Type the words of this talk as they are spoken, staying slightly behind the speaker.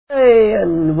Hey,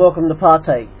 and welcome to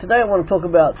Partake. Today I want to talk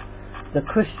about the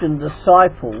Christian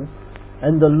disciple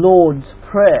and the Lord's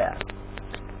Prayer.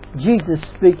 Jesus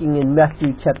speaking in Matthew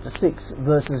chapter 6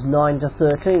 verses 9 to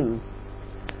 13.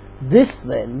 This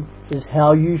then is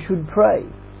how you should pray.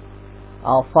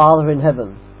 Our Father in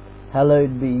heaven,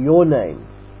 hallowed be your name.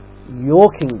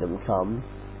 Your kingdom come,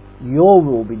 your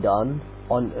will be done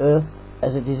on earth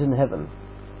as it is in heaven.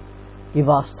 Give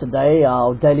us today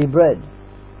our daily bread.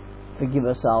 Forgive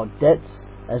us our debts,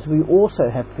 as we also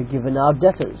have forgiven our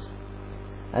debtors.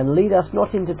 And lead us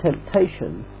not into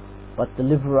temptation, but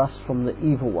deliver us from the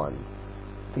evil one.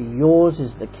 For yours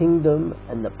is the kingdom,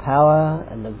 and the power,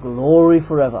 and the glory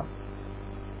forever.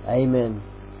 Amen.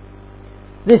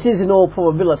 This is in all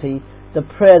probability the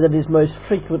prayer that is most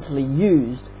frequently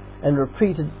used and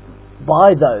repeated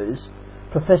by those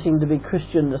professing to be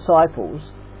Christian disciples,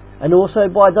 and also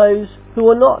by those who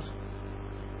are not.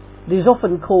 It is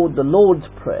often called the Lord's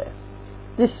Prayer.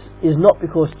 This is not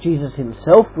because Jesus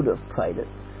himself would have prayed it,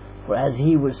 for as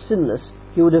he was sinless,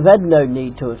 he would have had no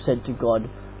need to have said to God,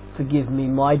 "Forgive me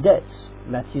my debts,"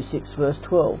 Matthew 6 verse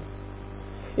 12.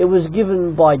 It was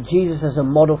given by Jesus as a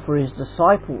model for his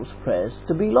disciples' prayers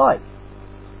to be like.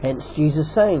 Hence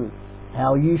Jesus saying,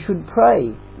 "How you should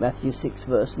pray," Matthew 6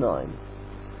 verse 9.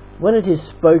 When it is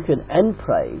spoken and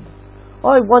prayed,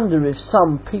 I wonder if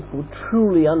some people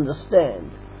truly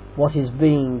understand what is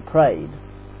being prayed.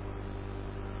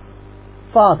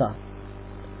 Father.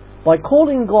 By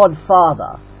calling God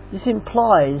Father, this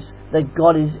implies that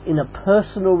God is in a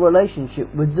personal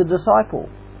relationship with the disciple,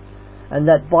 and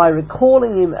that by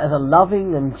recalling him as a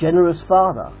loving and generous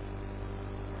Father,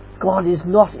 God is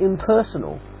not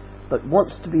impersonal, but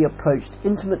wants to be approached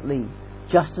intimately,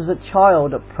 just as a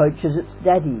child approaches its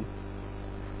daddy.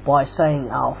 By saying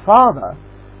our Father,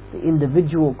 the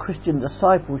individual Christian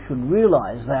disciple should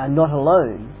realize they are not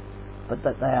alone, but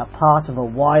that they are part of a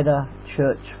wider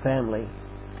church family.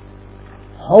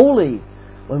 Holy.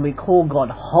 When we call God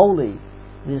holy,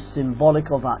 it is symbolic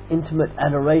of our intimate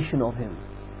adoration of him.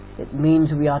 It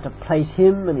means we are to place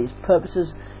him and his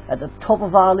purposes at the top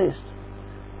of our list.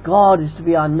 God is to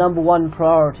be our number one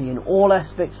priority in all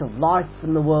aspects of life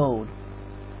and the world.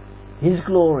 His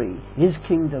glory, his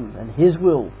kingdom, and his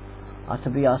will are to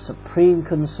be our supreme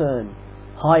concern,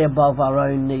 high above our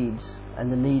own needs and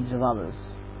the needs of others.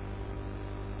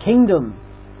 Kingdom.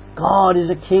 God is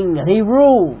a king and he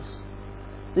rules.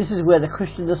 This is where the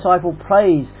Christian disciple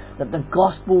prays that the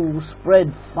gospel will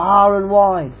spread far and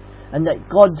wide, and that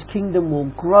God's kingdom will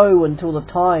grow until the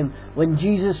time when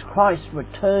Jesus Christ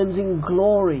returns in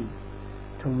glory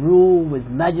to rule with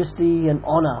majesty and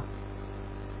honour.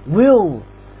 Will.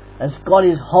 As God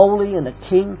is holy and a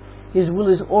king, his will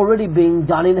is already being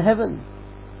done in heaven.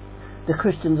 The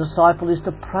Christian disciple is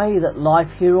to pray that life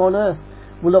here on earth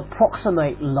will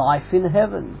approximate life in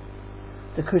heaven.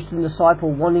 The Christian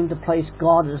disciple, wanting to place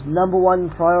God as number one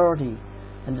priority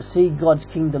and to see God's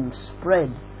kingdom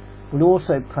spread, will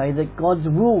also pray that God's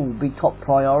will be top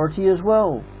priority as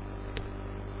well.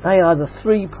 They are the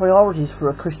three priorities for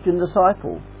a Christian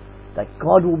disciple: that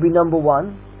God will be number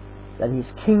one, that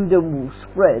his kingdom will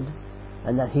spread,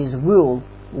 and that his will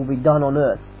be done on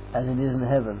earth as it is in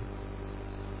heaven.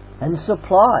 And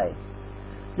supply.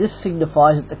 This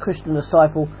signifies that the Christian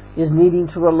disciple is needing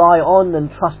to rely on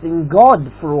and trust in God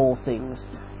for all things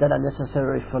that are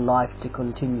necessary for life to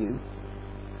continue.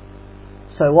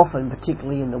 So often,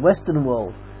 particularly in the Western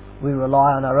world, we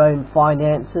rely on our own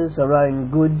finances, our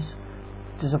own goods,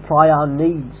 to supply our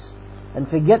needs, and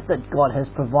forget that God has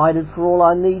provided for all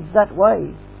our needs that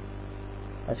way.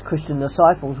 As Christian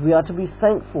disciples, we are to be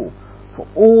thankful for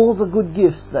all the good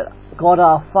gifts that God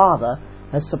our Father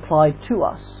has supplied to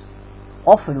us,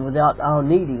 often without our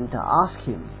needing to ask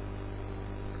him.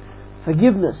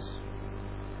 Forgiveness.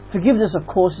 Forgiveness, of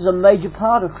course, is a major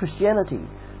part of Christianity,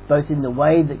 both in the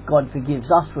way that God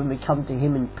forgives us when we come to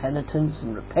him in penitence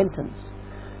and repentance,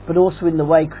 but also in the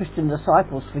way Christian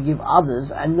disciples forgive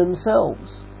others and themselves.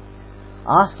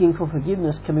 Asking for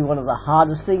forgiveness can be one of the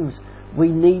hardest things we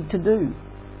need to do.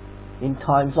 In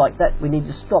times like that, we need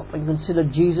to stop and consider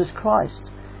Jesus Christ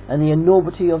and the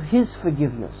enormity of his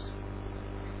forgiveness.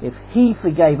 If he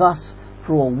forgave us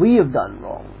for all we have done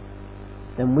wrong,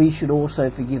 then we should also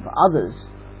forgive others,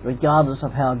 regardless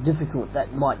of how difficult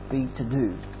that might be to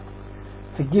do.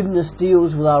 Forgiveness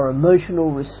deals with our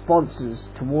emotional responses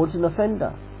towards an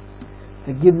offender.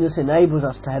 Forgiveness enables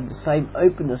us to have the same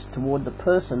openness toward the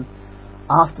person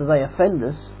after they offend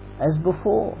us as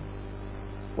before.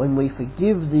 When we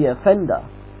forgive the offender,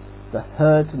 the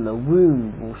hurt and the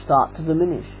wound will start to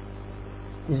diminish.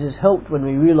 This is helped when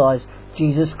we realize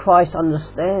Jesus Christ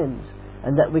understands,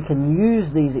 and that we can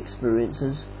use these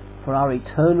experiences for our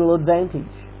eternal advantage.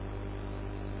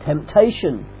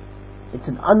 Temptation, it's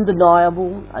an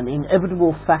undeniable and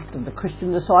inevitable fact of the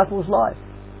Christian disciple's life.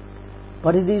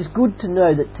 But it is good to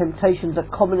know that temptations are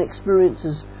common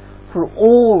experiences for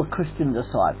all Christian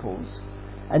disciples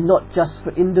and not just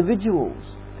for individuals,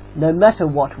 no matter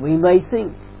what we may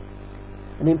think.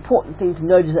 An important thing to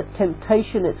note is that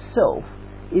temptation itself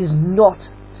is not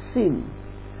sin.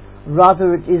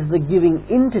 Rather, it is the giving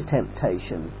into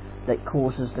temptation that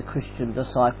causes the Christian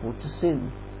disciple to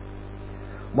sin.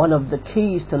 One of the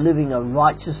keys to living a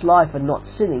righteous life and not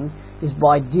sinning is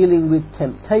by dealing with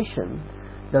temptation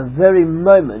the very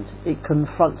moment it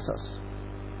confronts us.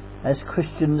 As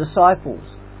Christian disciples,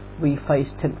 we face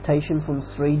temptation from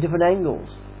three different angles: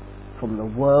 from the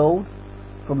world,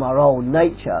 from our old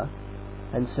nature,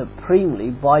 and supremely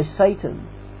by Satan.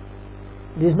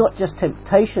 It is not just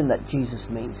temptation that Jesus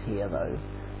means here, though,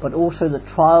 but also the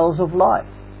trials of life.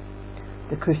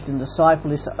 The Christian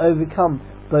disciple is to overcome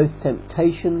both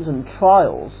temptations and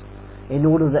trials in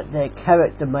order that their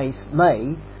character may,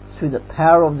 through the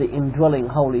power of the indwelling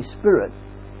Holy Spirit,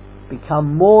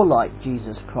 become more like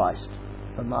Jesus Christ,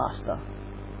 the Master.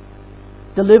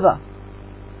 Deliver.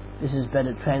 This is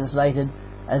better translated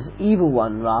as evil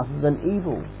one rather than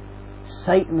evil.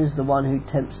 Satan is the one who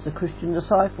tempts the Christian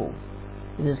disciple.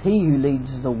 It is he who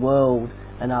leads the world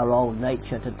and our old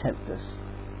nature to tempt us.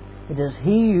 It is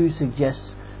he who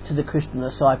suggests to the Christian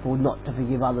disciple not to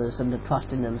forgive others and to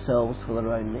trust in themselves for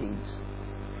their own needs.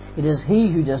 It is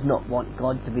he who does not want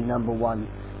God to be number one,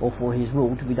 or for his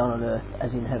will to be done on earth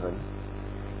as in heaven.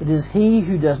 It is he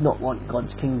who does not want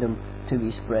God's kingdom to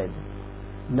be spread.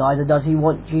 Neither does he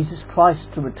want Jesus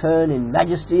Christ to return in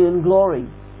majesty and glory.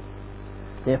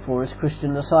 Therefore, as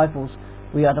Christian disciples,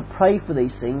 we are to pray for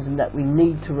these things, and that we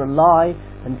need to rely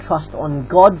and trust on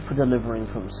God for delivering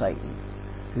from Satan,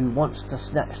 who wants to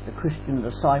snatch the Christian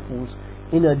disciples'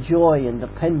 inner joy and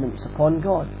dependence upon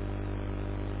God.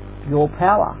 Your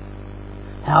power.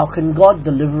 How can God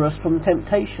deliver us from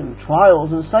temptation,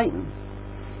 trials and Satan?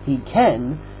 He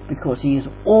can, because he is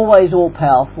always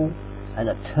all-powerful and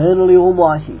eternally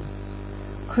almighty.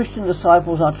 Christian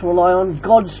disciples are to rely on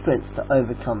God's strength to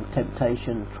overcome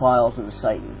temptation, trials and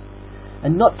Satan,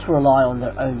 and not to rely on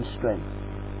their own strength.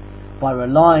 By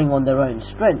relying on their own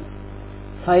strength,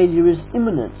 failure is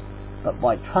imminent, but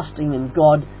by trusting in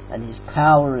God and his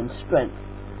power and strength,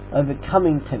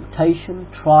 overcoming temptation,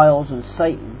 trials and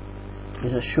Satan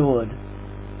is assured.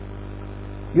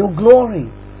 Your glory.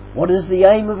 What is the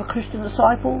aim of a Christian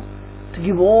disciple? To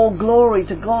give all glory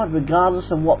to God, regardless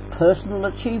of what personal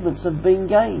achievements have been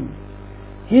gained.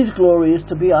 His glory is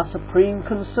to be our supreme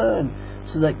concern,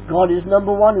 so that God is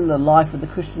number one in the life of the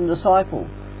Christian disciple,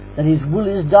 that his will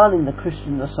is done in the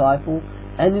Christian disciple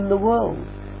and in the world,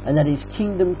 and that his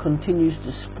kingdom continues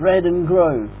to spread and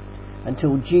grow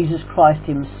until Jesus Christ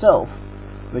himself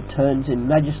returns in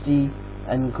majesty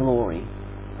and glory.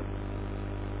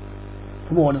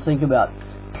 For more to think about,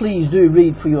 please do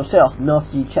read for yourself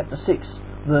Matthew chapter 6,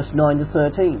 verse 9 to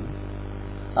 13.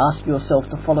 Ask yourself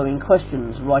the following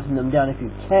questions, writing them down if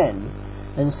you can,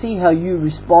 and see how you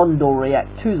respond or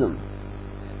react to them.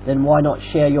 Then why not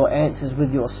share your answers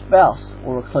with your spouse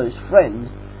or a close friend,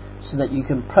 so that you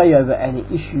can pray over any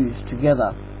issues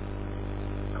together.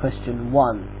 Question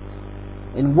 1.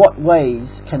 In what ways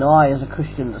can I, as a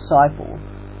Christian disciple,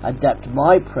 adapt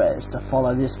my prayers to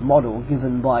follow this model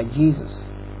given by Jesus?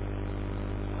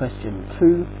 Question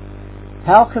 2.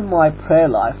 How can my prayer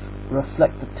life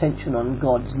reflect attention on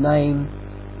God's name,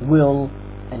 will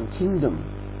and kingdom?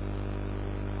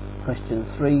 Question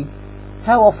 3.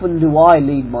 How often do I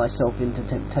lead myself into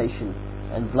temptation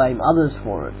and blame others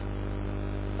for it?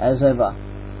 As ever,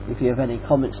 if you have any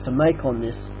comments to make on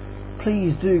this,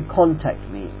 please do contact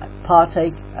me at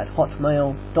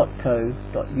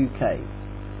partake@hotmail.co.uk.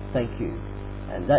 Thank you. And that